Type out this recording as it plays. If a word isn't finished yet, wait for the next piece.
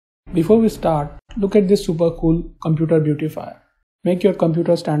Before we start, look at this super cool computer beautifier. Make your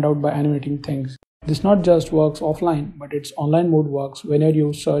computer stand out by animating things. This not just works offline, but its online mode works whenever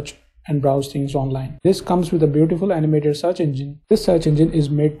you search and browse things online. This comes with a beautiful animated search engine. This search engine is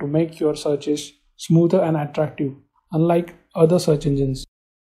made to make your searches smoother and attractive, unlike other search engines.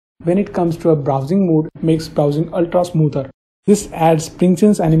 When it comes to a browsing mode, it makes browsing ultra smoother. This adds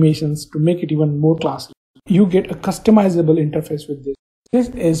princess animations to make it even more classy. You get a customizable interface with this. This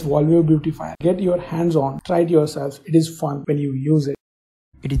is Volvo Beautifier. Get your hands on, try it yourself. It is fun when you use it.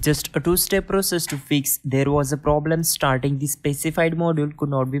 It is just a two-step process to fix. There was a problem starting the specified module could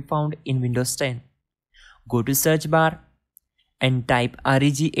not be found in Windows 10. Go to search bar and type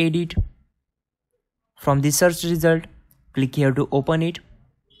regedit. From the search result, click here to open it.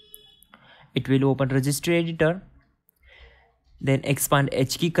 It will open registry editor. Then expand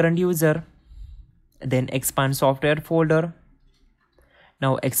HKey current user. Then expand software folder.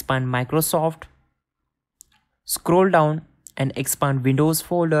 Now expand Microsoft. Scroll down and expand Windows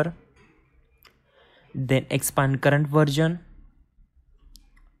folder. Then expand current version.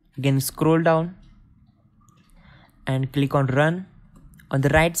 Again scroll down and click on run. On the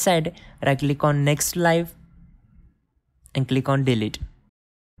right side, right click on next live and click on delete.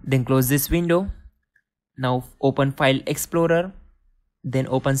 Then close this window. Now open File Explorer. Then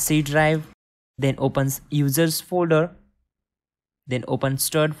open C drive. Then open users folder. Then open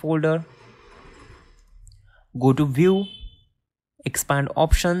stirred folder. Go to view, expand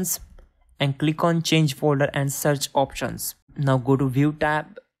options and click on change folder and search options. Now go to view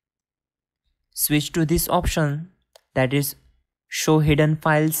tab. Switch to this option, that is show hidden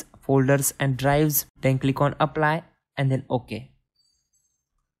files, folders and drives. Then click on apply and then OK.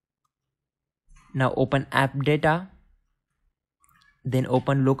 Now open app data. Then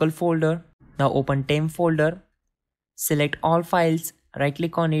open local folder. Now open temp folder. Select all files, right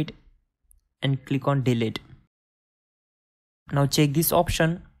click on it and click on delete. Now check this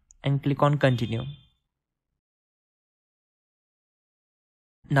option and click on continue.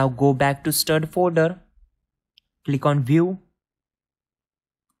 Now go back to stirred folder. Click on view.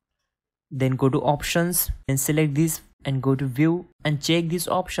 Then go to options and select this and go to view and check this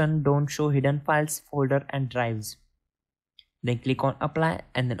option, don't show hidden files, folder and drives. Then click on apply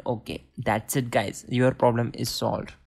and then OK. That's it guys, your problem is solved.